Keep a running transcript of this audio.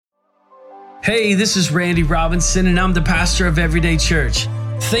Hey, this is Randy Robinson, and I'm the pastor of Everyday Church.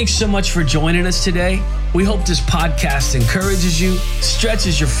 Thanks so much for joining us today. We hope this podcast encourages you,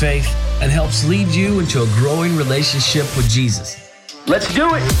 stretches your faith, and helps lead you into a growing relationship with Jesus. Let's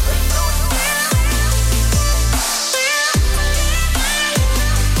do it.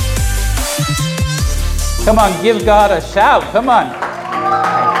 Come on, give God a shout. Come on.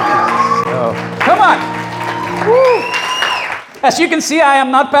 Come on. Woo. As you can see, I am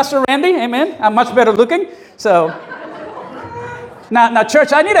not Pastor Randy. Amen. I'm much better looking. So, now,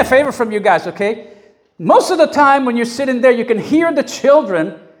 church, I need a favor from you guys, okay? Most of the time when you're sitting there, you can hear the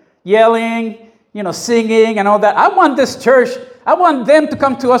children yelling, singing and all that. I want this church, I want them to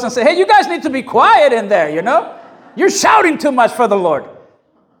come to us and say, hey, you guys need to be quiet in there, You're shouting too much for the Lord.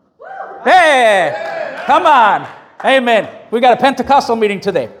 Hey, come on. Amen. We got a Pentecostal meeting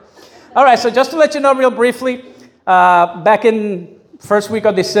today. All right, so just to let you know real briefly, back in first week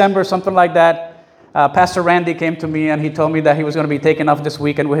of December, something like that, Pastor Randy came to me and he told me that he was going to be taking off this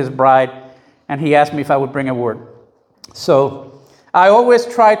weekend with his bride, and he asked me if I would bring a word. So I always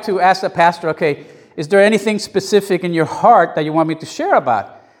try to ask the pastor, okay, is there anything specific in your heart that you want me to share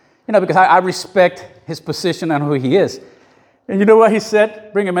about? Because I respect his position and who he is. And you know what he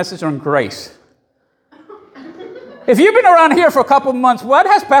said? Bring a message on grace. If you've been around here for a couple months, what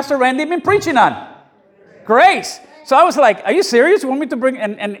has Pastor Randy been preaching on? Grace. So I was like, are you serious? You want me to bring...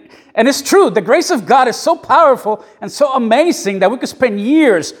 And it's true. The grace of God is so powerful and so amazing that we could spend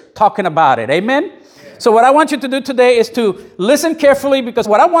years talking about it. Amen? So what I want you to do today is to listen carefully, because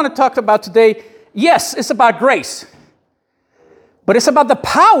what I want to talk about today, yes, it's about grace. But it's about the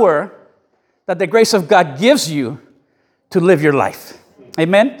power that the grace of God gives you to live your life.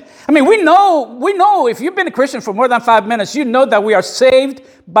 Amen? I mean, we know if you've been a Christian for more than 5 minutes, you know that we are saved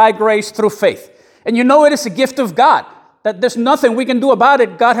by grace through faith. And you know it is a gift of God, that there's nothing we can do about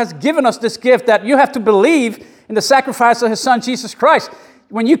it. God has given us this gift that you have to believe in the sacrifice of his son, Jesus Christ.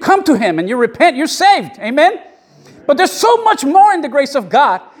 When you come to him and you repent, you're saved. Amen? But there's so much more in the grace of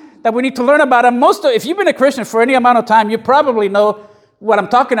God that we need to learn about. And if you've been a Christian for any amount of time, you probably know what I'm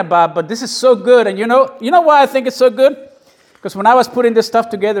talking about, but this is so good. And you know why I think it's so good? Because when I was putting this stuff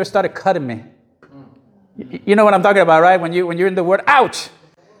together, it started cutting me. You know what I'm talking about, right? When you're in the word, ouch.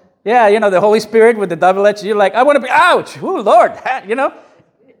 Yeah, the Holy Spirit with the double edge, you're like, I want to be, ouch. Oh, Lord.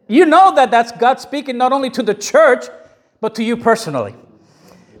 You know that's God speaking not only to the church, but to you personally.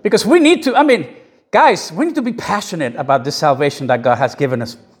 Because we need to, guys, we need to be passionate about this salvation that God has given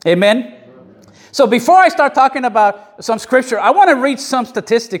us. Amen? So before I start talking about some scripture, I want to read some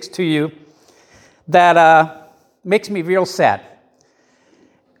statistics to you that makes me real sad.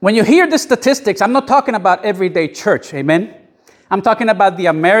 When you hear the statistics, I'm not talking about everyday church, amen? I'm talking about the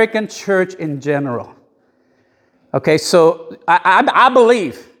American church in general. Okay, so I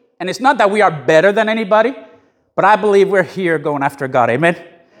believe, and it's not that we are better than anybody, but I believe we're here going after God, amen?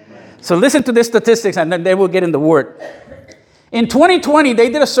 So listen to the statistics, and then they will get in the word. In 2020, they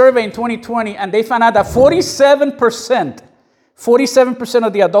did a survey in 2020, and they found out that 47%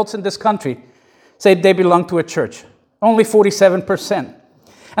 of the adults in this country say they belong to a church. Only 47%.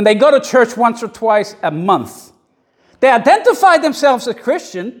 And they go to church once or twice a month. They identify themselves as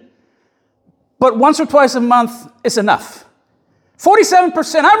Christian, but once or twice a month is enough.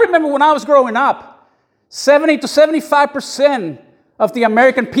 47%. I remember when I was growing up, 70 to 75% of the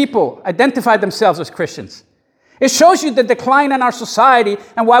American people identified themselves as Christians. It shows you the decline in our society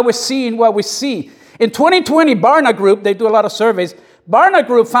and why we're seeing what we see. In 2020, Barna Group, they do a lot of surveys, Barna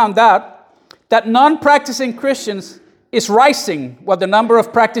Group found out that non-practicing Christians is rising while the number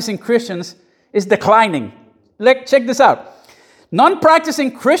of practicing Christians is declining. Check this out.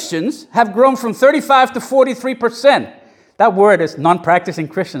 Non-practicing Christians have grown from 35 to 43%. That word is non-practicing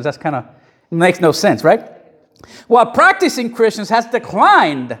Christians. That's makes no sense, right? While practicing Christians has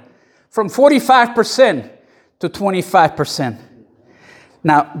declined from 45% to 25%.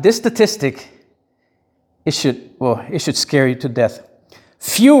 Now, this statistic, it should scare you to death.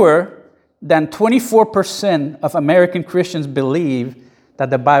 Fewer than 24% of American Christians believe that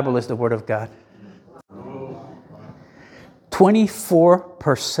the Bible is the Word of God.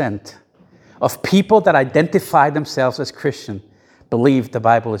 24% of people that identify themselves as Christian believe the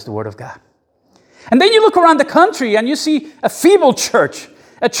Bible is the Word of God. And then you look around the country and you see a feeble church,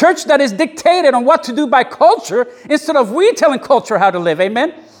 a church that is dictated on what to do by culture instead of we telling culture how to live.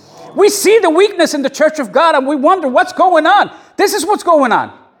 Amen? We see the weakness in the church of God and we wonder what's going on. This is what's going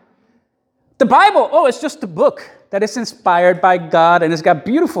on. The Bible, it's just a book that is inspired by God and it's got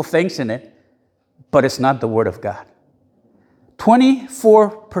beautiful things in it, but it's not the Word of God.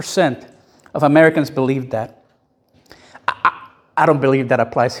 24% of Americans believe that. I don't believe that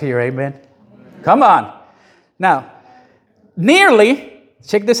applies here, amen? Come on. Now,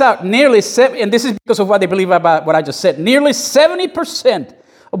 check this out, and this is because of what they believe about what I just said, nearly 70%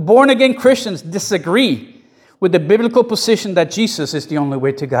 of born-again Christians disagree with the biblical position that Jesus is the only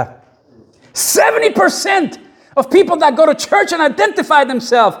way to God. 70% of people that go to church and identify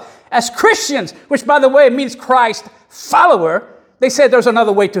themselves as Christians, which, by the way, means Christ follower, they say there's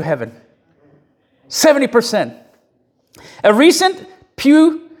another way to heaven. 70%. A recent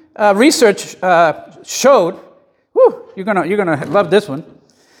Pew research showed, you're gonna love this one.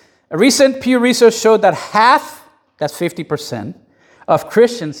 A recent Pew research showed that half, that's 50%, of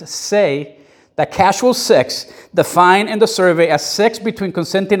Christians say that casual sex, defined in the survey as sex between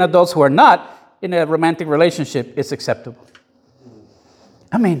consenting adults who are not in a romantic relationship, is acceptable.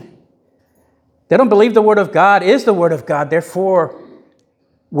 I mean, they don't believe the Word of God is the Word of God. Therefore,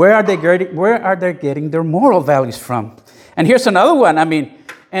 where are they getting their moral values from? And here's another one. I mean,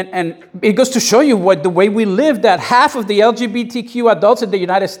 and it goes to show you what the way we live, that half of the LGBTQ adults in the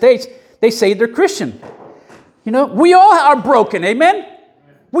United States, they say they're Christian. You know, we all are broken, amen?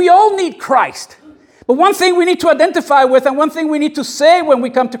 We all need Christ. But one thing we need to identify with, and one thing we need to say when we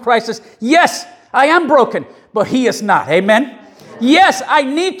come to Christ is, yes, I am broken, but He is not, amen? Yes, I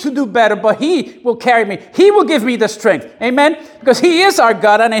need to do better, but He will carry me. He will give me the strength, amen? Because He is our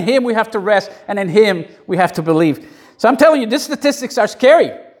God, and in Him we have to rest, and in Him we have to believe. So I'm telling you, these statistics are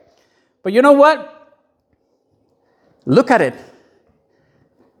scary. But you know what? Look at it.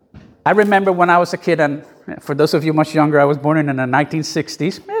 I remember when I was a kid, and for those of you much younger, I was born in the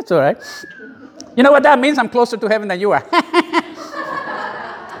 1960s. It's all right. You know what that means? I'm closer to heaven than you are.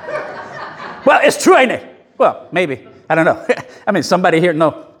 Well, it's true, ain't it? Well, maybe. I don't know. I mean, somebody here,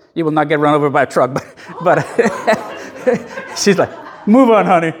 no, you will not get run over by a truck. But she's like, move on,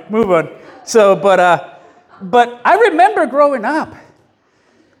 honey, move on. So, but I remember growing up,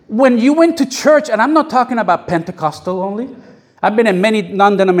 when you went to church, and I'm not talking about Pentecostal only. I've been in many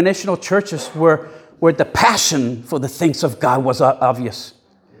non-denominational churches where the passion for the things of God was obvious.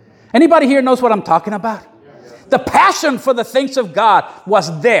 Anybody here knows what I'm talking about? The passion for the things of God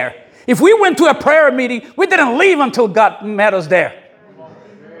was there. If we went to a prayer meeting, we didn't leave until God met us there.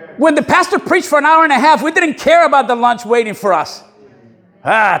 When the pastor preached for an hour and a half, we didn't care about the lunch waiting for us.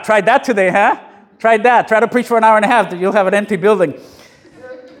 Tried that today, huh? Tried that. Try to preach for an hour and a half, you'll have an empty building.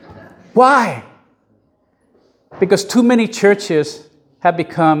 Why? Because too many churches have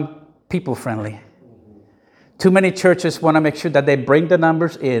become people-friendly. Too many churches want to make sure that they bring the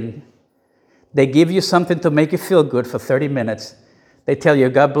numbers in. They give you something to make you feel good for 30 minutes. They tell you,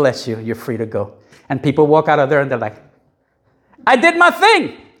 God bless you, you're free to go. And people walk out of there and they're like, I did my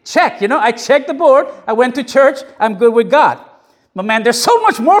thing. Check, I checked the board. I went to church. I'm good with God. But man, there's so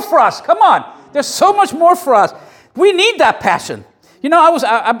much more for us. Come on. There's so much more for us. We need that passion.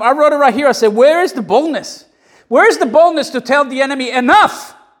 I wrote it right here. I said, where is the boldness? Where is the boldness to tell the enemy,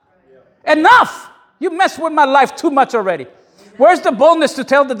 enough? Enough. You messed with my life too much already. Where's the boldness to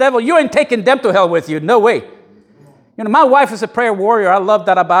tell the devil, you ain't taking them to hell with you? No way. My wife is a prayer warrior. I love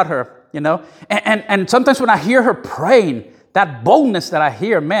that about her, And sometimes when I hear her praying, that boldness that I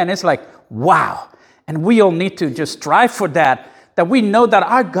hear, man, it's like, wow. And we all need to just strive for that we know that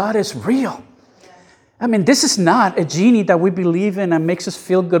our God is real. I mean, this is not a genie that we believe in and makes us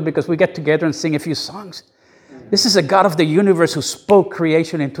feel good because we get together and sing a few songs. This is a God of the universe who spoke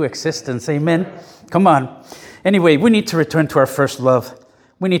creation into existence. Amen? Come on. Anyway, we need to return to our first love.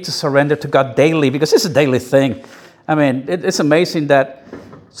 We need to surrender to God daily because it's a daily thing. I mean, it's amazing that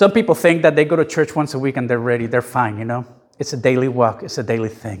some people think that they go to church once a week and they're ready. They're fine, It's a daily walk. It's a daily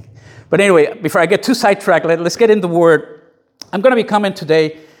thing. But anyway, before I get too sidetracked, let's get in the Word. I'm going to be coming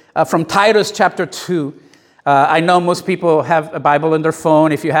today from Titus chapter 2. I know most people have a Bible in their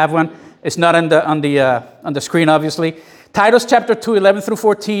phone. If you have one, it's not on the screen, obviously. Titus chapter 2, 11 through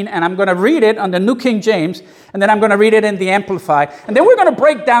 14, and I'm going to read it on the New King James, and then I'm going to read it in the Amplified. And then we're going to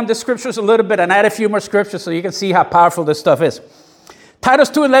break down the scriptures a little bit and add a few more scriptures so you can see how powerful this stuff is. Titus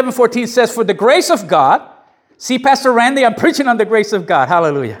 2, 11, 14 says, for the grace of God, see, Pastor Randy, I'm preaching on the grace of God.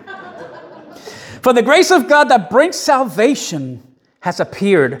 Hallelujah. For the grace of God that brings salvation has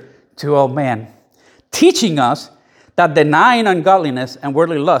appeared to all men, teaching us that denying ungodliness and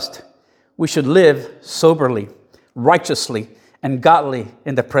worldly lust, we should live soberly, righteously, and godly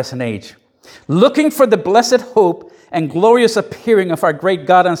in the present age, looking for the blessed hope and glorious appearing of our great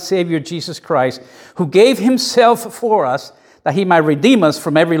God and Savior Jesus Christ, who gave Himself for us, that He might redeem us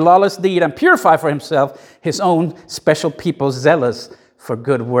from every lawless deed and purify for Himself His own special people, zealous for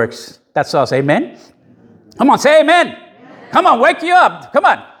good works. That's us. Amen? Come on, say amen. Amen. Come on, wake you up. Come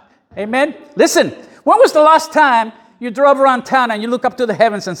on. Amen. Listen, when was the last time you drove around town and you look up to the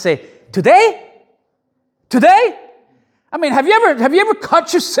heavens and say, today Today? I mean, have you ever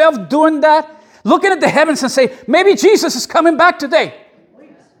caught yourself doing that? Looking at the heavens and say, maybe Jesus is coming back today.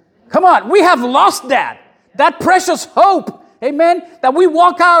 Come on, we have lost that precious hope, amen, that we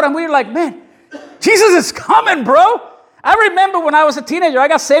walk out and we're like, man, Jesus is coming, bro. I remember when I was a teenager, I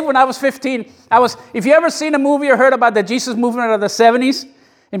got saved when I was 15. If you ever seen a movie or heard about the Jesus movement of the 70s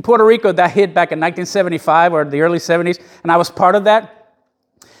in Puerto Rico, that hit back in 1975 or the early 70s, and I was part of that.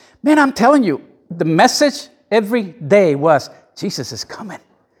 Man, I'm telling you, the message every day was, Jesus is coming.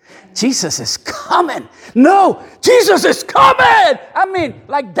 Jesus is coming. No, Jesus is coming. I mean,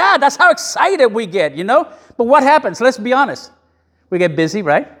 like that. That's how excited we get, you know? But what happens? Let's be honest. We get busy,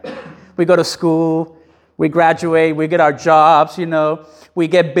 right? We go to school. We graduate. We get our jobs, you know. We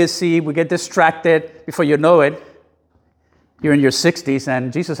get busy. We get distracted. Before you know it, you're in your 60s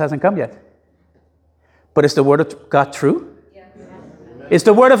and Jesus hasn't come yet. But is the word of God true? Yes. Is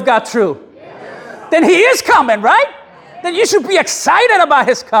the word of God true? Yes. Then he is coming, right? Then you should be excited about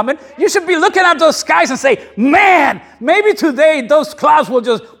his coming. You should be looking at those skies and say, man, maybe today those clouds will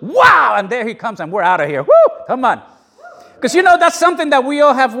just, wow, and there he comes and we're out of here. Woo, come on. Because you know, that's something that we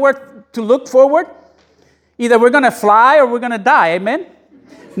all have worked to look forward. Either we're going to fly or we're going to die, amen?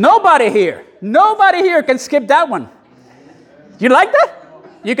 Nobody here can skip that one. You like that?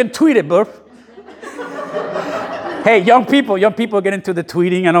 You can tweet it, bro. Hey, young people get into the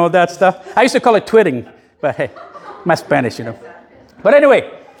tweeting and all that stuff. I used to call it twitting, but hey. My Spanish, you know. But anyway,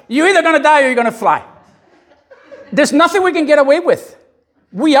 you're either going to die or you're going to fly. There's nothing we can get away with.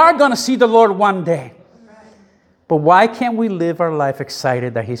 We are going to see the Lord one day. But why can't we live our life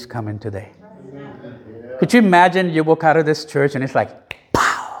excited that he's coming today? Could you imagine you walk out of this church and it's like,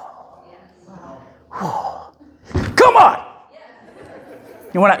 pow! Whoa. Come on!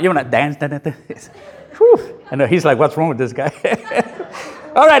 You wanna dance? I know, he's like, what's wrong with this guy?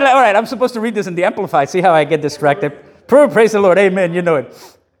 All right, I'm supposed to read this in the Amplified. See how I get distracted? Praise the Lord, amen, you know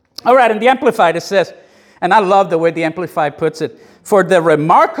it. All right, in the Amplified it says, and I love the way the Amplified puts it, for the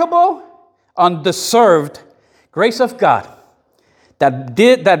remarkable, undeserved grace of God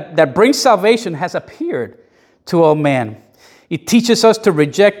that brings salvation has appeared to all men. It teaches us to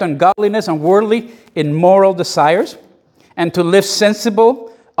reject ungodliness and worldly, immoral desires, and to live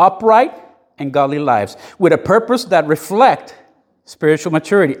sensible, upright, and godly lives with a purpose that reflect spiritual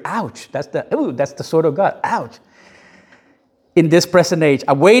maturity. Ouch. That's the sword of God. Ouch. In this present age,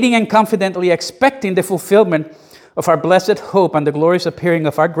 awaiting and confidently expecting the fulfillment of our blessed hope and the glorious appearing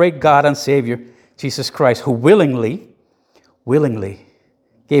of our great God and Savior, Jesus Christ, who willingly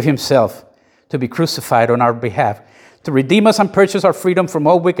gave himself to be crucified on our behalf, to redeem us and purchase our freedom from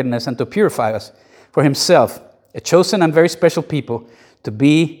all wickedness and to purify us for himself, a chosen and very special people, to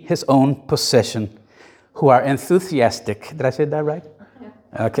be his own possession, who are enthusiastic. Did I say that right?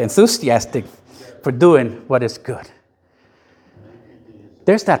 Yeah. Okay, enthusiastic for doing what is good.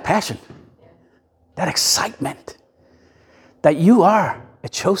 There's that passion, that excitement, that you are a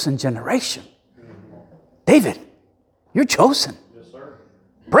chosen generation. David, you're chosen. Yes, sir.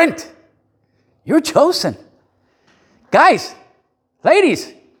 Brent, you're chosen. Guys,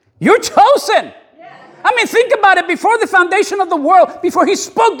 ladies, you're chosen. I mean, think about it. Before the foundation of the world, before he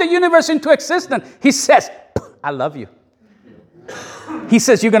spoke the universe into existence, he says, I love you. He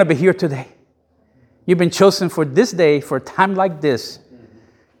says, you're going to be here today. You've been chosen for this day, for a time like this.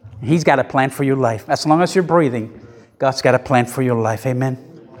 He's got a plan for your life. As long as you're breathing, God's got a plan for your life. Amen.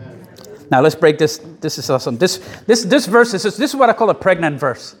 Now, let's break this. This is awesome. This verse, this is what I call a pregnant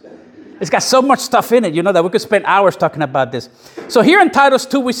verse. It's got so much stuff in it, you know, that we could spend hours talking about this. So here in Titus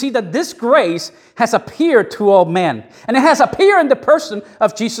 2, we see that this grace has appeared to all men. And it has appeared in the person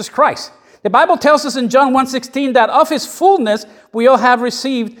of Jesus Christ. The Bible tells us in John 1:16 that of his fullness we all have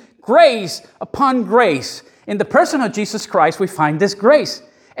received grace upon grace. In the person of Jesus Christ, we find this grace.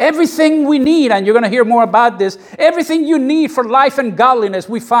 Everything we need, and you're going to hear more about this, everything you need for life and godliness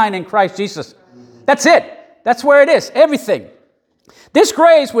we find in Christ Jesus. That's it. That's where it is. Everything. This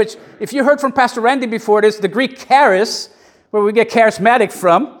grace, which if you heard from Pastor Randy before, it is the Greek charis, where we get charismatic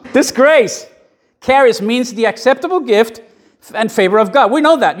from. This grace, charis, means the acceptable gift and favor of God. We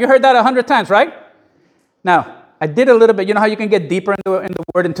know that. You heard that 100 times, right? Now, I did a little bit. You know how you can get deeper in the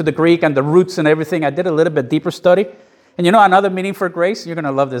word, into the Greek and the roots and everything? I did a little bit deeper study. And you know another meaning for grace? You're going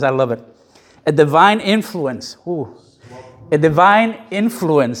to love this. I love it. A divine influence. Ooh. A divine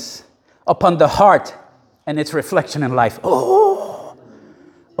influence upon the heart and its reflection in life.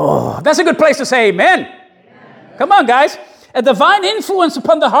 Oh, that's a good place to say amen. Amen. Come on, guys. A divine influence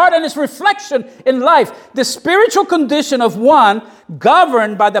upon the heart and its reflection in life. The spiritual condition of one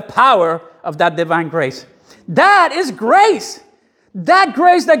governed by the power of that divine grace. That is grace. That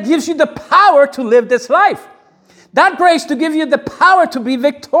grace that gives you the power to live this life. That grace to give you the power to be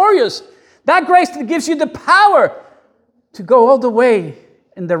victorious. That grace that gives you the power to go all the way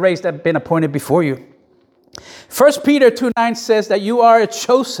in the race that's been appointed before you. 1 Peter 2:9 says that you are a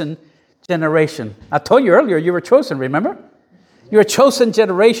chosen generation. I told you earlier you were chosen, remember? You're a chosen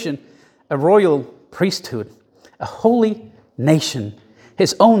generation, a royal priesthood, a holy nation,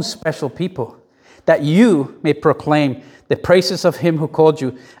 his own special people, that you may proclaim the praises of him who called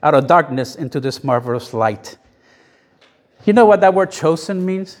you out of darkness into this marvelous light. You know what that word chosen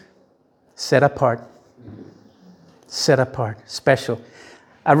means? Set apart. Set apart, special.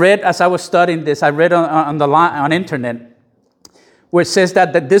 I read, as I was studying this, I read on internet, where it says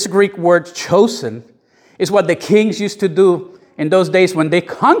that this Greek word chosen is what the kings used to do in those days when they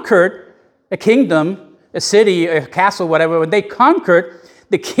conquered a kingdom, a city, a castle, whatever. When they conquered,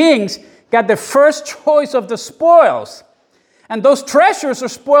 the kings got the first choice of the spoils. And those treasures or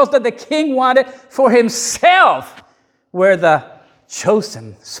spoils that the king wanted for himself were the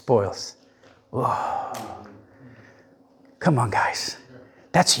chosen spoils. Whoa. Come on, guys.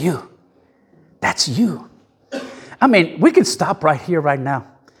 That's you. That's you. I mean, we can stop right here, right now,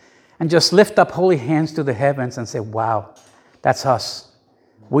 and just lift up holy hands to the heavens and say, wow, that's us.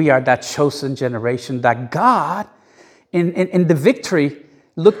 We are that chosen generation that God, in the victory,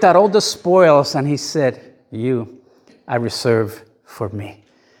 looked at all the spoils and he said, you, I reserve for me.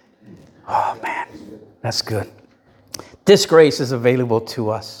 Oh, man, that's good. This grace is available to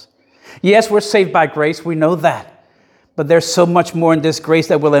us. Yes, we're saved by grace. We know that. But there's so much more in this grace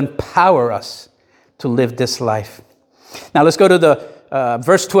that will empower us to live this life. Now let's go to the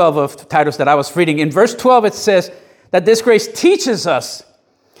verse 12 of Titus that I was reading. In verse 12, it says that this grace teaches us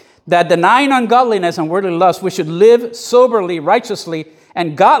that denying ungodliness and worldly lust, we should live soberly, righteously,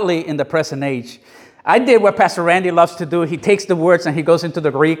 and godly in the present age. I did what Pastor Randy loves to do. He takes the words and he goes into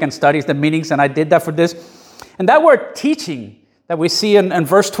the Greek and studies the meanings, and I did that for this. And that word teaching that we see in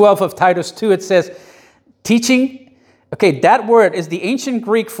verse 12 of Titus 2, it says teaching. Okay, that word is the ancient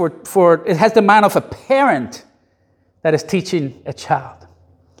Greek for it has the mind of a parent that is teaching a child.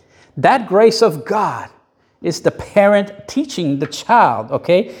 That grace of God is the parent teaching the child,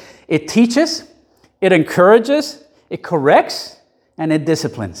 okay? It teaches, it encourages, it corrects, and it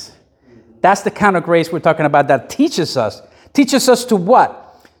disciplines. That's the kind of grace we're talking about that teaches us. Teaches us to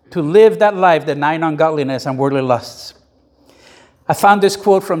what? To live that life, denying ungodliness and worldly lusts. I found this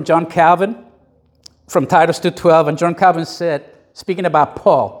quote from John Calvin from Titus 2:12, and John Calvin said, speaking about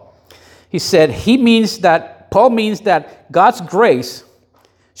Paul, he said, Paul means that God's grace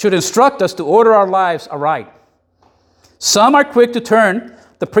should instruct us to order our lives aright. Some are quick to turn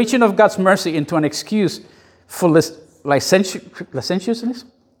the preaching of God's mercy into an excuse for licentiousness?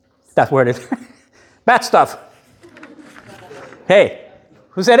 That's where it is. Bad stuff. Hey,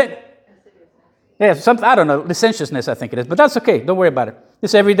 who said it? Yeah, something, I don't know, licentiousness I think it is, but that's okay, don't worry about it.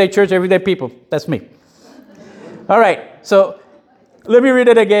 This everyday church, everyday people, that's me. All right, so let me read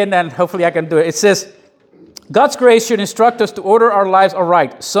it again and hopefully I can do it. It says, God's grace should instruct us to order our lives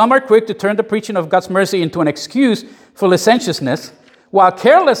aright. Some are quick to turn the preaching of God's mercy into an excuse for licentiousness, while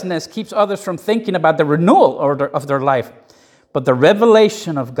carelessness keeps others from thinking about the renewal of their life. But the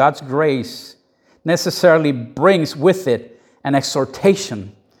revelation of God's grace necessarily brings with it an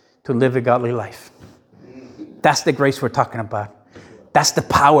exhortation to live a godly life. That's the grace we're talking about. That's the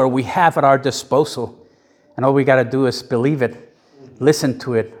power we have at our disposal. And all we got to do is believe it, listen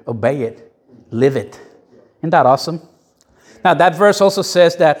to it, obey it, live it. Isn't that awesome? Now, that verse also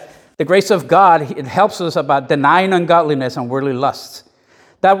says that the grace of God, it helps us about denying ungodliness and worldly lusts.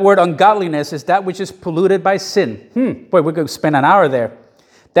 That word ungodliness is that which is polluted by sin. Boy, we could spend an hour there.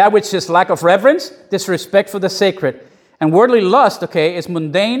 That which is lack of reverence, disrespect for the sacred. And worldly lust, okay, is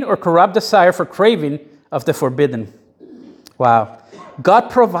mundane or corrupt desire for craving of the forbidden. Wow. God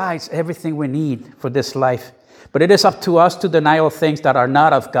provides everything we need for this life. But it is up to us to deny all things that are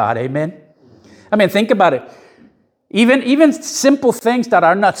not of God. Amen? I mean, think about it. Even simple things that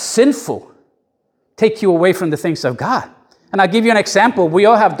are not sinful take you away from the things of God. And I'll give you an example. We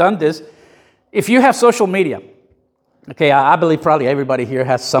all have done this. If you have social media, okay, I believe probably everybody here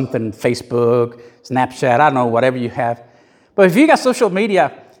has something, Facebook, Snapchat, I don't know, whatever you have. But if you got social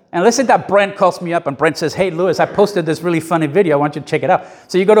media, and let's say that Brent calls me up and Brent says, hey, Louis, I posted this really funny video. I want you to check it out.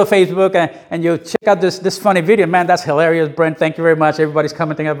 So you go to Facebook and you check out this funny video. Man, that's hilarious, Brent. Thank you very much. Everybody's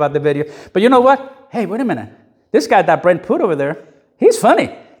commenting about the video. But you know what? Hey, wait a minute. This guy that Brent put over there, he's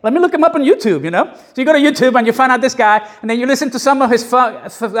funny. Let me look him up on YouTube, you know? So you go to YouTube and you find out this guy, and then you listen to some of his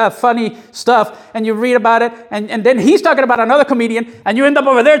funny stuff, and you read about it, and then he's talking about another comedian, and you end up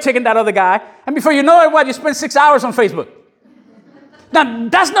over there checking that other guy, and before you know it, you spend 6 hours on Facebook. Now,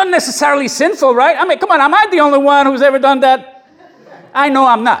 that's not necessarily sinful, right? I mean, come on, am I the only one who's ever done that? I know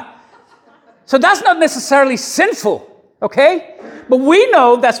I'm not. So that's not necessarily sinful, okay? But we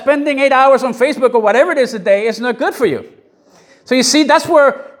know that spending 8 hours on Facebook or whatever it is a day is not good for you. So you see, that's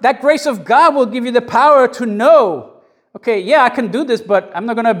where that grace of God will give you the power to know, okay, yeah, I can do this, but I'm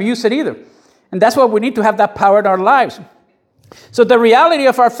not going to abuse it either. And that's why we need to have that power in our lives. So the reality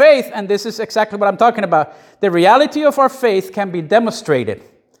of our faith, and this is exactly what I'm talking about, the reality of our faith can be demonstrated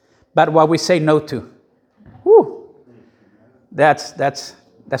by what we say no to. Woo. That's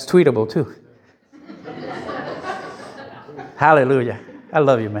tweetable too. Hallelujah. I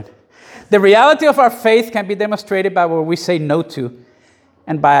love you, man. The reality of our faith can be demonstrated by what we say no to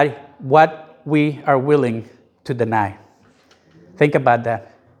and by what we are willing to deny. Think about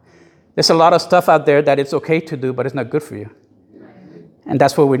that. There's a lot of stuff out there that it's okay to do, but it's not good for you. And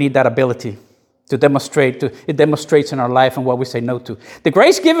that's where we need that ability to demonstrate. It demonstrates in our life and what we say no to. The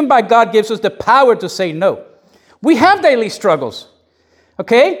grace given by God gives us the power to say no. We have daily struggles.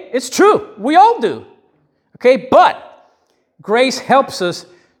 Okay? It's true. We all do. Okay? But grace helps us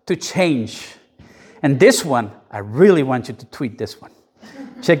to change. And this one, I really want you to tweet this one.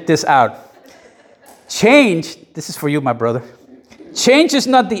 Check this out. Change, this is for you, my brother. Change is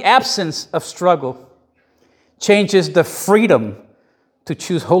not the absence of struggle. Change is the freedom to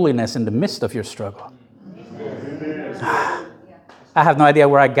choose holiness in the midst of your struggle. I have no idea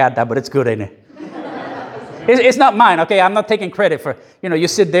where I got that, but it's good, ain't it? It's not mine, okay? I'm not taking credit for, you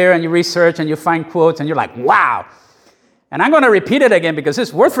sit there and you research and you find quotes and you're like, wow. And I'm going to repeat it again because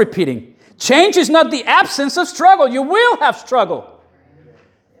it's worth repeating. Change is not the absence of struggle. You will have struggle.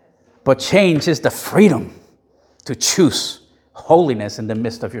 But change is the freedom to choose holiness in the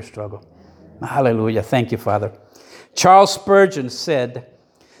midst of your struggle. Hallelujah. Thank you, Father. Charles Spurgeon said,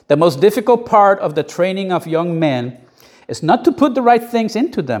 the most difficult part of the training of young men is not to put the right things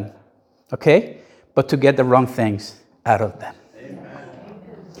into them, okay, but to get the wrong things out of them. Amen.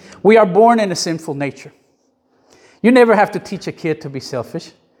 We are born in a sinful nature. You never have to teach a kid to be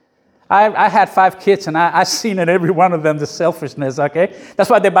selfish. I had 5 kids, and I've seen in every one of them the selfishness, okay? That's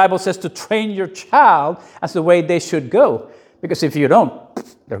why the Bible says to train your child as the way they should go. Because if you don't,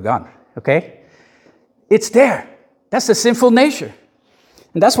 they're gone, okay? It's there. That's the sinful nature.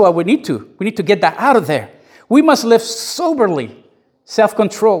 And that's why we need to get that out of there. We must live soberly,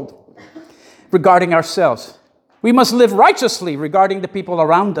 self-controlled regarding ourselves. We must live righteously regarding the people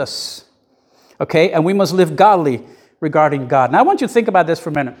around us. Okay? And we must live godly regarding God. Now, I want you to think about this for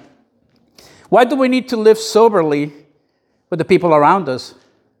a minute. Why do we need to live soberly with the people around us?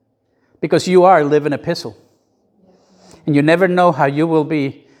 Because you are a living epistle. And you never know how you will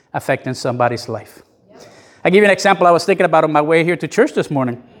be affecting somebody's life. I'll give you an example I was thinking about on my way here to church this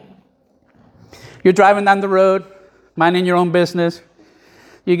morning. You're driving down the road, minding your own business.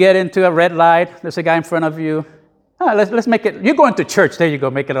 You get into a red light. There's a guy in front of you. Let's make it. You're going to church. There you go.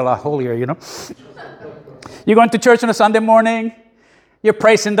 Make it a lot holier, You're going to church on a Sunday morning. You're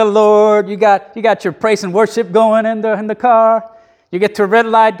praising the Lord. You got your praise and worship going in the car. You get to a red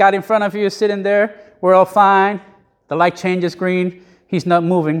light. Guy in front of you is sitting there. We're all fine. The light changes green. He's not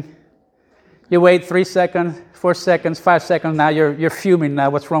moving. You wait 3 seconds, 4 seconds, 5 seconds. Now you're fuming. Now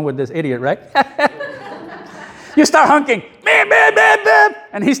what's wrong with this idiot, right? You start honking, beep, beep, beep, beep,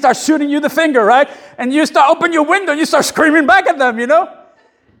 and he starts shooting you the finger, right? And you start opening your window and you start screaming back at them,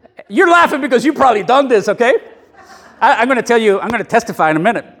 You're laughing because you probably done this, okay? I'm going to tell you, I'm going to testify in a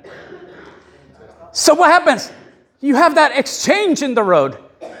minute. So what happens? You have that exchange in the road.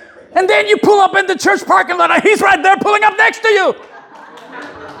 And then you pull up in the church parking lot and he's right there pulling up next to you.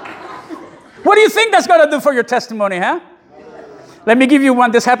 What do you think that's going to do for your testimony, huh? Let me give you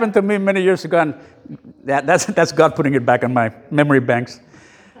one. This happened to me many years ago, and that's God putting it back on my memory banks.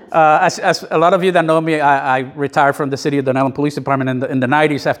 As a lot of you that know me, I retired from the City of Dunellen Police Department in the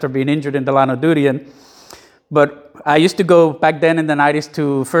 90s after being injured in the line of duty. But I used to go back then in the 90s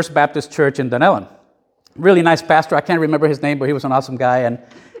to First Baptist Church in Dunellen. Really nice pastor. I can't remember his name, but he was an awesome guy.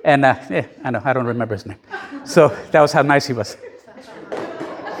 And I know, I don't remember his name. So that was how nice he was.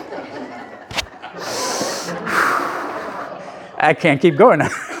 I can't keep going now.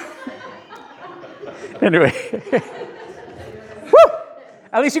 Anyway. Woo!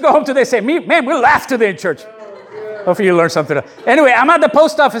 At least you go home today and say, man, we laughed today in church. Hopefully you learned something. Anyway, I'm at the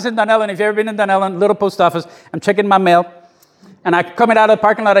post office in Dunellen. If you've ever been in Dunellen, little post office, I'm checking my mail. And I'm coming out of the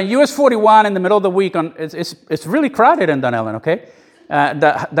parking lot on US 41 in the middle of the week. It's really crowded in Dunellen, okay?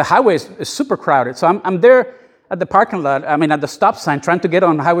 The highway is super crowded. So I'm there at the parking lot, at the stop sign, trying to get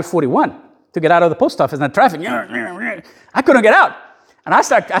on Highway 41 to get out of the post office. And the traffic, I couldn't get out. And I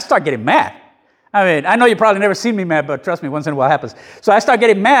start getting mad. I mean, I know you probably never seen me mad, but trust me, once in a while it happens. So I start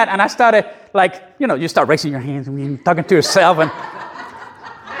getting mad, and I started, you start raising your hands and talking to yourself, and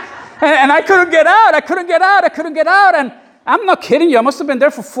I couldn't get out, and I'm not kidding you. I must have been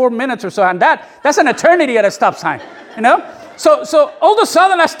there for 4 minutes or so, and that's an eternity at a stop sign, So all of a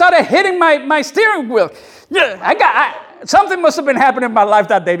sudden, I started hitting my steering wheel. Yeah, something must have been happening in my life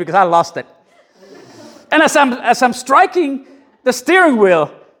that day because I lost it. And as I'm striking the steering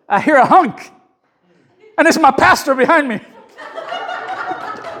wheel, I hear a honk. And it's my pastor behind me.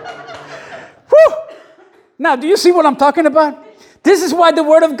 Whew. Now, do you see what I'm talking about? This is why the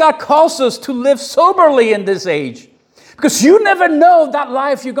Word of God calls us to live soberly in this age. Because you never know that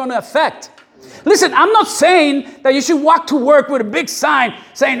life you're going to affect. Listen, I'm not saying that you should walk to work with a big sign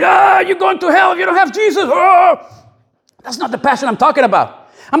saying, you're going to hell if you don't have Jesus. Oh. That's not the passion I'm talking about.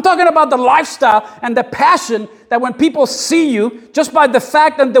 I'm talking about the lifestyle and the passion that when people see you, just by the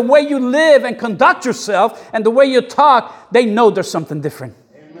fact and the way you live and conduct yourself and the way you talk, they know there's something different.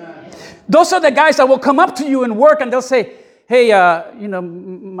 Amen. Those are the guys that will come up to you in work and they'll say, hey,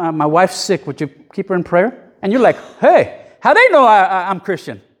 my wife's sick. Would you keep her in prayer? And you're like, hey, how they know I'm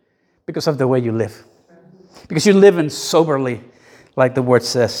Christian? Because of the way you live. Because you live in soberly, like the word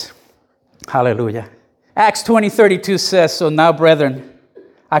says. Hallelujah. Acts 20:32 says, so now, brethren,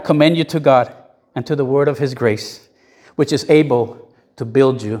 I commend you to God and to the word of his grace, which is able to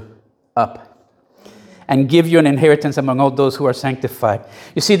build you up and give you an inheritance among all those who are sanctified.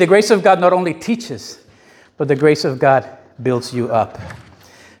 You see, the grace of God not only teaches, but the grace of God builds you up.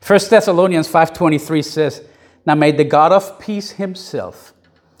 1 Thessalonians 5:23 says, now may the God of peace himself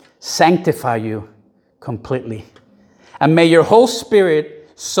sanctify you completely, and may your whole spirit,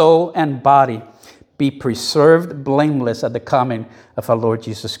 soul, and body be preserved blameless at the coming of our Lord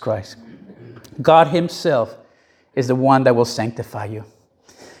Jesus Christ. God himself is the one that will sanctify you.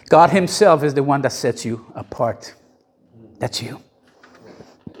 God himself is the one that sets you apart. That's you.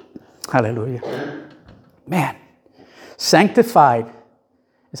 Hallelujah. Man, sanctified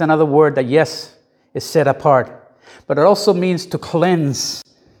is another word that, yes, is set apart, but it also means to cleanse,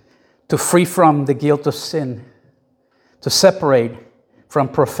 to free from the guilt of sin, to separate from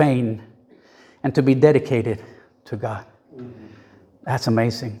profane, and to be dedicated to God. That's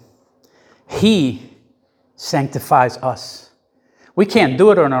amazing. He sanctifies us. We can't do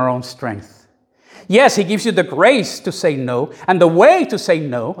it on our own strength. Yes, he gives you the grace to say no and the way to say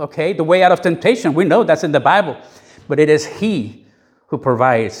no, okay? The way out of temptation, we know that's in the Bible. But it is he who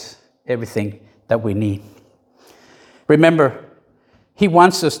provides everything that we need. Remember, he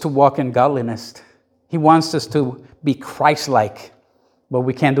wants us to walk in godliness. He wants us to be Christ-like, but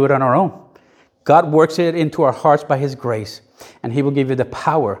we can't do it on our own. God works it into our hearts by his grace, and he will give you the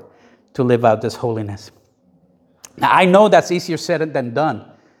power to live out this holiness. Now, I know that's easier said than done,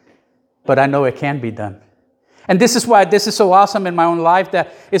 but I know it can be done. And this is why this is so awesome in my own life,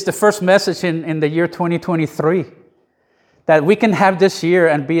 that it's the first message in the year 2023, that we can have this year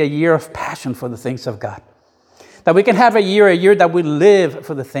and be a year of passion for the things of God. That we can have a year that we live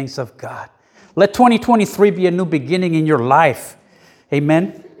for the things of God. Let 2023 be a new beginning in your life.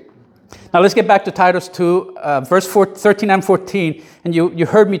 Amen. Now let's get back to Titus 2, verse 13 and 14. And you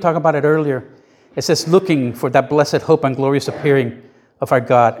heard me talk about it earlier. It says, looking for that blessed hope and glorious appearing of our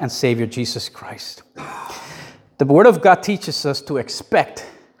God and Savior Jesus Christ. The Word of God teaches us to expect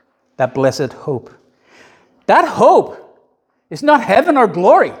that blessed hope. That hope is not heaven or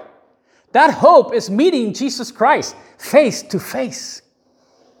glory. That hope is meeting Jesus Christ face to face.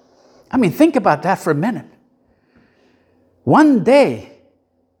 I mean, think about that for a minute. One day,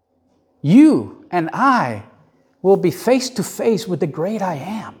 you and I will be face to face with the great I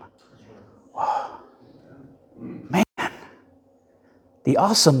am. Whoa. Man, the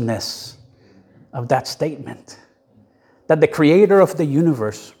awesomeness of that statement. That the creator of the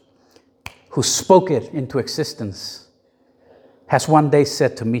universe, who spoke it into existence, has one day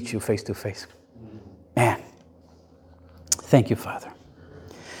said to meet you face to face. Man, thank you, Father.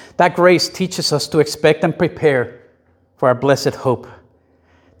 That grace teaches us to expect and prepare for our blessed hope.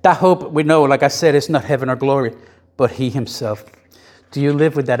 That hope, we know, like I said, is not heaven or glory, but he himself. Do you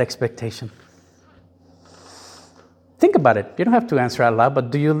live with that expectation? Think about it. You don't have to answer out loud, but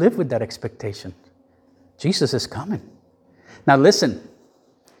do you live with that expectation? Jesus is coming. Now listen,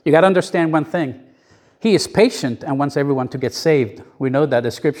 you got to understand one thing. He is patient and wants everyone to get saved. We know that. The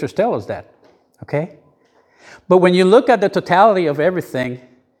scriptures tell us that. Okay? But when you look at the totality of everything,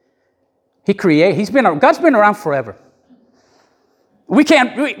 God's been around forever. We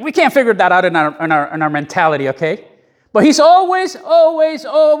can't figure that out in our mentality, okay? But he's always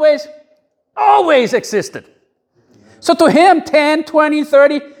existed. So to him, 10, 20,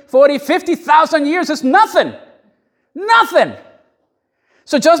 30, 40, 50,000 years is nothing. Nothing.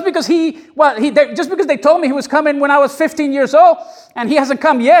 So just because just because they told me he was coming when I was 15 years old and he hasn't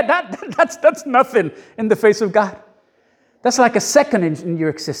come yet, that's nothing in the face of God. That's like a second in your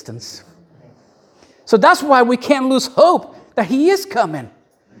existence. So that's why we can't lose hope that he is coming.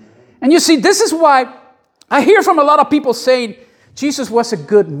 And you see, this is why I hear from a lot of people saying, Jesus was a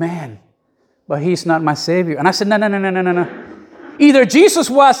good man, but he's not my Savior. And I said, no. Either Jesus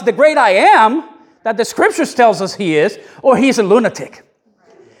was the great I am that the scriptures tells us he is, or he's a lunatic.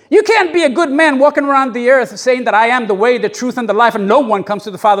 You can't be a good man walking around the earth saying that I am the way, the truth, and the life, and no one comes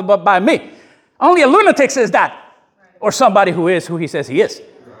to the Father but by me. Only a lunatic says that, or somebody who is who he says he is.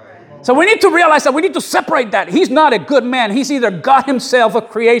 So we need to realize that we need to separate that. He's not a good man. He's either God himself, a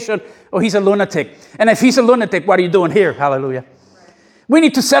creation, or he's a lunatic. And if he's a lunatic, what are you doing here? Hallelujah. We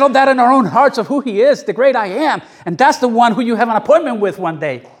need to settle that in our own hearts of who he is, the great I am. And that's the one who you have an appointment with one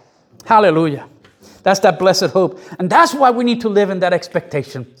day. Hallelujah. That's that blessed hope. And that's why we need to live in that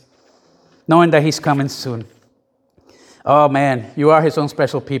expectation, knowing that he's coming soon. Oh, man, you are his own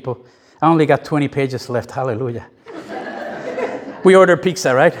special people. I only got 20 pages left. Hallelujah. We ordered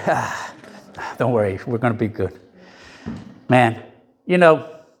pizza, right? Don't worry. We're going to be good. Man, I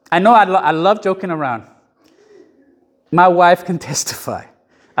know I love joking around. My wife can testify.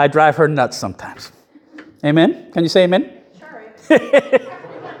 I drive her nuts sometimes. Amen? Can you say amen? Sure.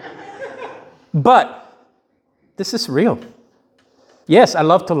 But this is real. Yes, I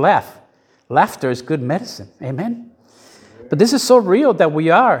love to laugh. Laughter is good medicine. Amen? But this is so real that we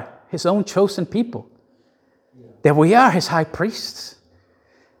are his own chosen people. That we are his high priests.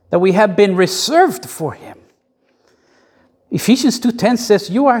 That we have been reserved for him. Ephesians 2:10 says,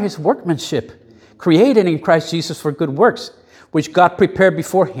 you are his workmanship, created in Christ Jesus for good works, which God prepared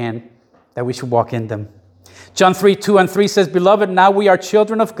beforehand that we should walk in them. John 3:2-3 says, beloved, now we are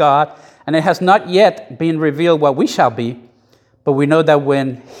children of God, and it has not yet been revealed what we shall be, but we know that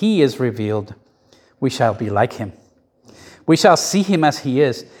when he is revealed, we shall be like him. We shall see him as he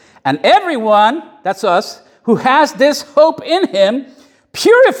is. And everyone, that's us, who has this hope in him,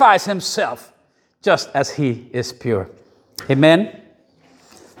 purifies himself just as he is pure. Amen?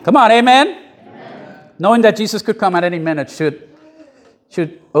 Come on, amen? Amen. Knowing that Jesus could come at any minute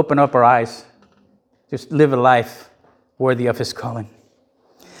should open up our eyes. Just live a life worthy of his calling.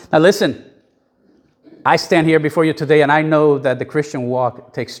 Now listen, I stand here before you today and I know that the Christian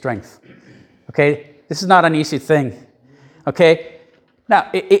walk takes strength. Okay? This is not an easy thing. Okay?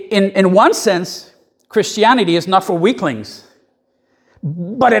 Now, in one sense, Christianity is not for weaklings.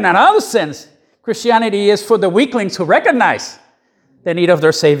 But in another sense, Christianity is for the weaklings who recognize the need of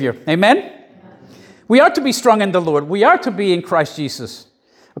their Savior. Amen? We are to be strong in the Lord. We are to be in Christ Jesus.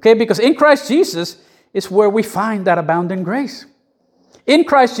 Okay? Because in Christ Jesus is where we find that abounding grace. In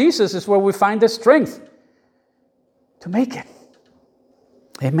Christ Jesus is where we find the strength to make it.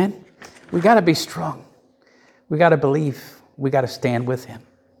 Amen? We got to be strong. We got to believe. We got to stand with him.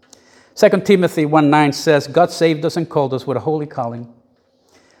 2 Timothy 1:9 says, God saved us and called us with a holy calling,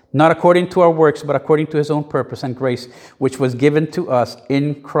 not according to our works, but according to his own purpose and grace, which was given to us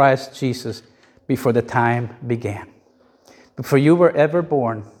in Christ Jesus before the time began. Before you were ever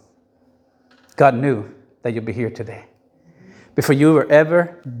born, God knew that you'd be here today. Before you were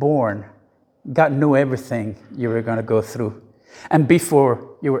ever born, God knew everything you were going to go through. And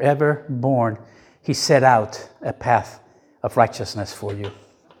before you were ever born, he set out a path of righteousness for you.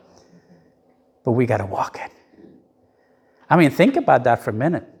 But we got to walk it. I mean, think about that for a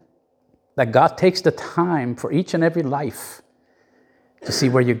minute. That God takes the time for each and every life to see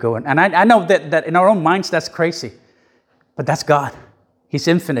where you're going. And I know that in our own minds, that's crazy. But that's God. He's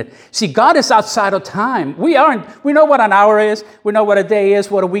infinite. See, God is outside of time. We aren't. We know what an hour is. We know what a day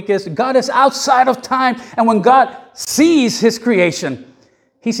is, what a week is. God is outside of time. And when God sees his creation,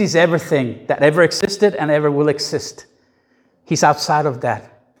 he sees everything that ever existed and ever will exist. He's outside of that.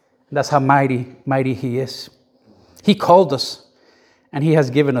 That's how mighty he is. He called us, and he has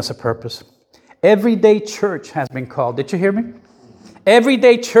given us a purpose. Everyday church has been called. Did you hear me?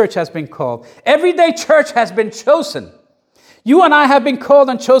 Everyday church has been called. Everyday church has been chosen. You and I have been called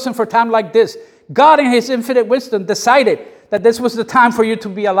and chosen for a time like this. God, in his infinite wisdom, decided that this was the time for you to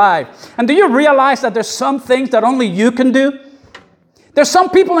be alive. And do you realize that there's some things that only you can do? There's some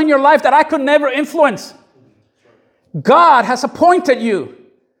people in your life that I could never influence. God has appointed you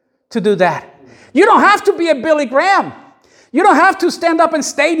to do that. You don't have to be a Billy Graham. You don't have to stand up in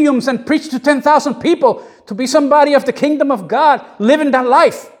stadiums and preach to 10,000 people to be somebody of the kingdom of God, living that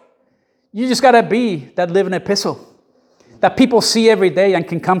life. You just got to be that living epistle that people see every day and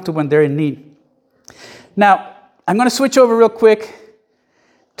can come to when they're in need. Now, I'm going to switch over real quick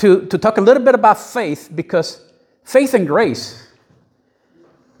to talk a little bit about faith, because faith and grace,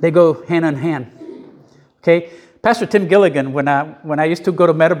 they go hand in hand. Okay? Pastor Tim Gilligan, when I used to go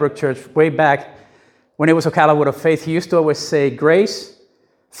to Meadowbrook Church way back, when it was Ocala Word of Faith, he used to always say,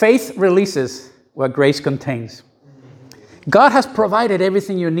 faith releases what grace contains. God has provided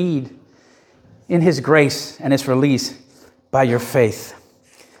everything you need in his grace and his release by your faith.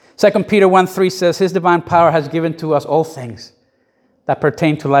 2 Peter 1:3 says, his divine power has given to us all things that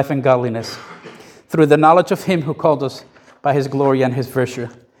pertain to life and godliness through the knowledge of him who called us by his glory and his virtue.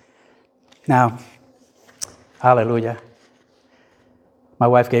 Now, hallelujah. My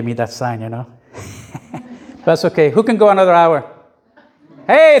wife gave me that sign, you know. That's okay. Who can go another hour?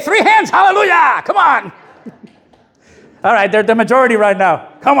 Hey, 3 hands. Hallelujah. Come on. All right, they're the majority right now.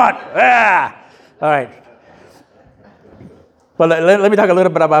 Come on. Yeah. All right. Well, let me talk a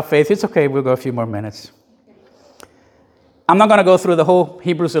little bit about faith. It's okay. We'll go a few more minutes. I'm not going to go through the whole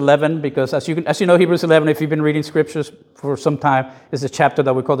Hebrews 11 because, as you know, Hebrews 11, if you've been reading scriptures for some time, is the chapter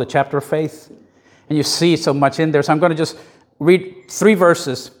that we call the chapter of faith. And you see so much in there. So I'm going to just read 3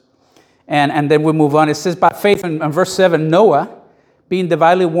 verses, and then we'll move on. It says, by faith, in verse 7, Noah, being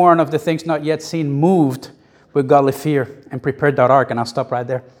divinely warned of the things not yet seen, moved with godly fear and prepared that ark. And I'll stop right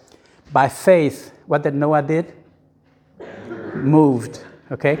there. By faith, what did Noah did? Moved.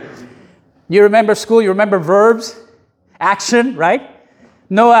 Okay? You remember school? You remember verbs? Action, right?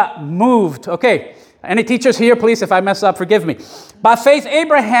 Noah moved. Okay. Any teachers here, please, if I mess up, forgive me. By faith,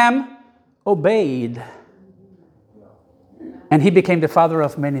 Abraham obeyed, and he became the father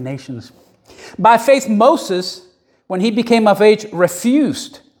of many nations. By faith, Moses, when he became of age,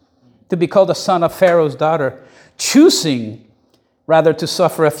 refused to be called the son of Pharaoh's daughter, choosing rather to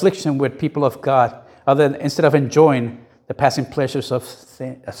suffer affliction with people of God, instead of enjoying the passing pleasures of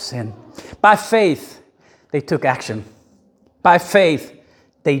sin. By faith, they took action. By faith,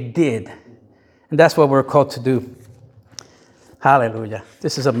 they did. And that's what we're called to do. Hallelujah.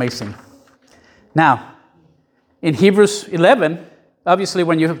 This is amazing. Now, in Hebrews 11, obviously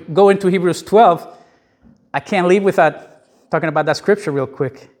when you go into Hebrews 12, I can't leave without talking about that scripture real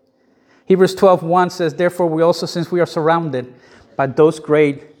quick. Hebrews 12:1 says, therefore we also, since we are surrounded by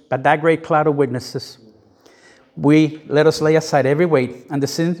that great cloud of witnesses, let us lay aside every weight and the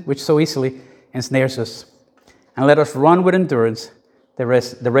sin which so easily ensnares us. And let us run with endurance the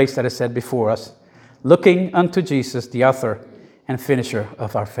race that is set before us, looking unto Jesus, the author and finisher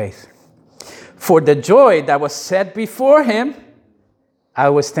of our faith. For the joy that was set before him, I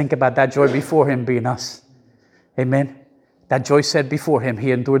always think about that joy before him being us. Amen. That joy set before him,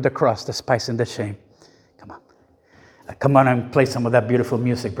 he endured the cross, the spice and the shame. Come on. Come on and play some of that beautiful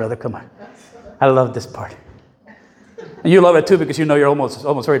music, brother. Come on. I love this part. And you love it too because you know you're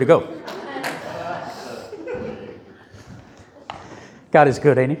almost ready to go. God is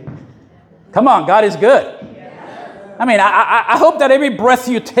good, ain't he? Come on, God is good. I mean, I hope that every breath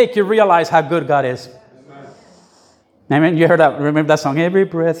you take, you realize how good God is. Amen. You heard that? Remember that song? Every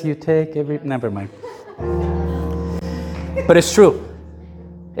breath you take, never mind. But it's true.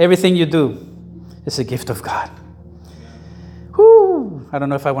 Everything you do is a gift of God. Whoo! I don't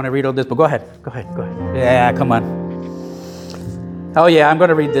know if I want to read all this, but go ahead. Yeah, come on. Oh yeah, I'm going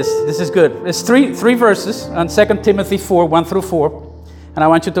to read this. This is good. It's three verses on 2 Timothy 4:1-4. And I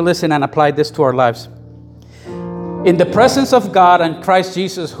want you to listen and apply this to our lives. In the presence of God and Christ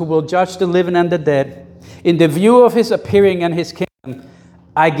Jesus, who will judge the living and the dead, in the view of his appearing and his kingdom,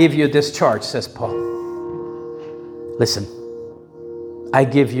 I give you this charge, says Paul. Listen, I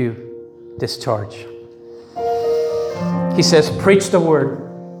give you this charge. He says, preach the word.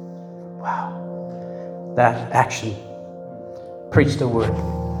 Wow. That action. Preach the word.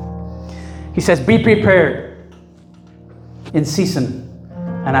 He says, be prepared in season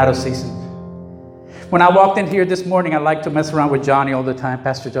and out of season. When I walked in here this morning, I like to mess around with Johnny all the time,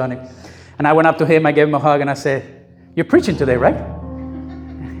 Pastor Johnny. And I went up to him, I gave him a hug, and I said, you're preaching today, right?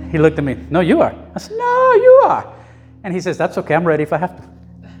 He looked at me, no, you are. I said, no, you are. And he says, that's okay, I'm ready if I have to.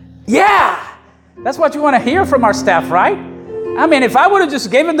 Yeah! That's what you want to hear from our staff, right? I mean, if I would have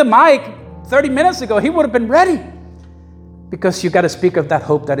just given the mic 30 minutes ago, he would have been ready. Because you got to speak of that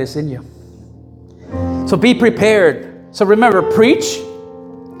hope that is in you. So be prepared. So remember, preach.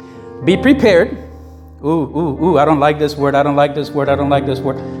 Be prepared. Ooh, I don't like this word. I don't like this word.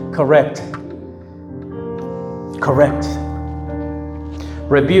 Correct.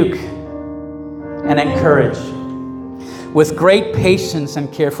 Rebuke and encourage with great patience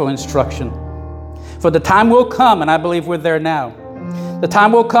and careful instruction. For the time will come, and I believe we're there now. The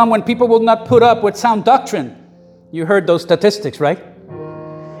time will come when people will not put up with sound doctrine. You heard those statistics, right?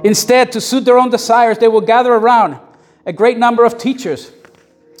 Instead, to suit their own desires, they will gather around a great number of teachers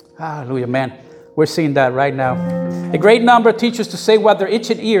Hallelujah, man. We're seeing that right now. A great number of teachers to say what their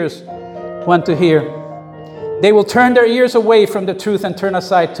itching ears want to hear. They will turn their ears away from the truth and turn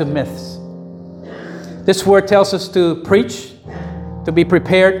aside to myths. This word tells us to preach, to be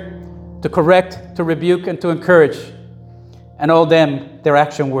prepared, to correct, to rebuke, and to encourage. And all them, their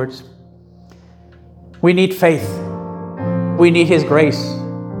action words. We need faith. We need His grace.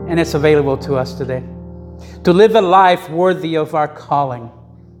 And it's available to us today. To live a life worthy of our calling.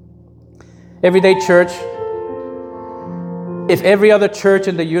 Everyday church, if every other church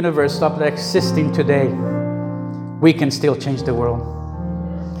in the universe stopped existing today, we can still change the world.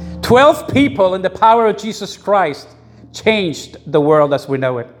 12 people in the power of Jesus Christ changed the world as we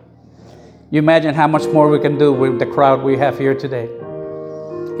know it. You imagine how much more we can do with the crowd we have here today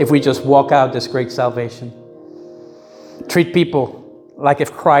if we just walk out this great salvation. Treat people like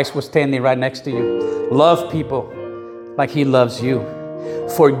if Christ was standing right next to you. Love people like He loves you.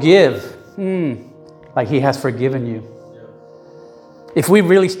 Forgive like He has forgiven you. If we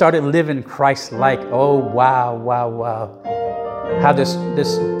really started living Christ-like, oh, wow. How this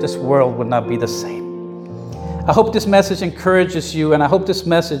world would not be the same. I hope this message encourages you, and I hope this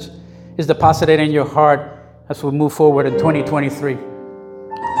message is deposited in your heart as we move forward in 2023.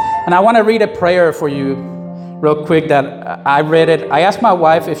 And I want to read a prayer for you real quick that I read it. I asked my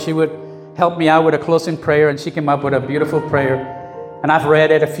wife if she would help me out with a closing prayer, and she came up with a beautiful prayer. And I've read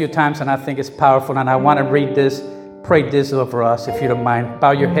it a few times, and I think it's powerful, and I want to read this, pray this over us, if you don't mind.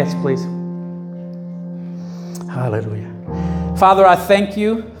 Bow your heads, please. Hallelujah. Father, I thank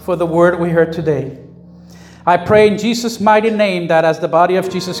you for the word we heard today. I pray in Jesus' mighty name that as the body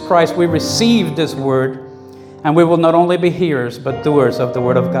of Jesus Christ, we receive this word, and we will not only be hearers, but doers of the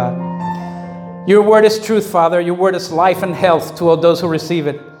word of God. Your word is truth, Father. Your word is life and health to all those who receive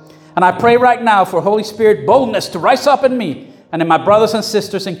it. And I pray right now for Holy Spirit boldness to rise up in me and in my brothers and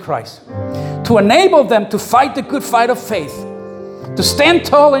sisters in Christ, to enable them to fight the good fight of faith, to stand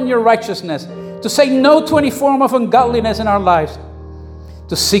tall in your righteousness, to say no to any form of ungodliness in our lives,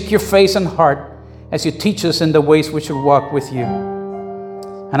 to seek your face and heart as you teach us in the ways we should walk with you.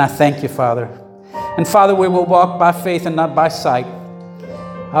 And I thank you, Father. And Father, we will walk by faith and not by sight.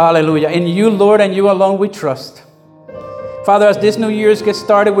 Hallelujah. In you, Lord, and you alone we trust. Father, as this new year gets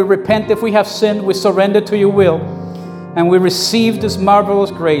started, we repent if we have sinned, we surrender to your will, and we receive this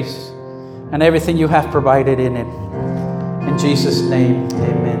marvelous grace and everything you have provided in it. In Jesus' name,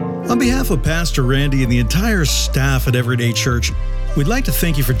 amen. On behalf of Pastor Randy and the entire staff at Everyday Church, we'd like to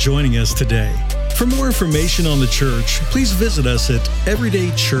thank you for joining us today. For more information on the church, please visit us at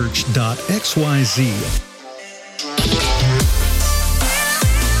everydaychurch.xyz.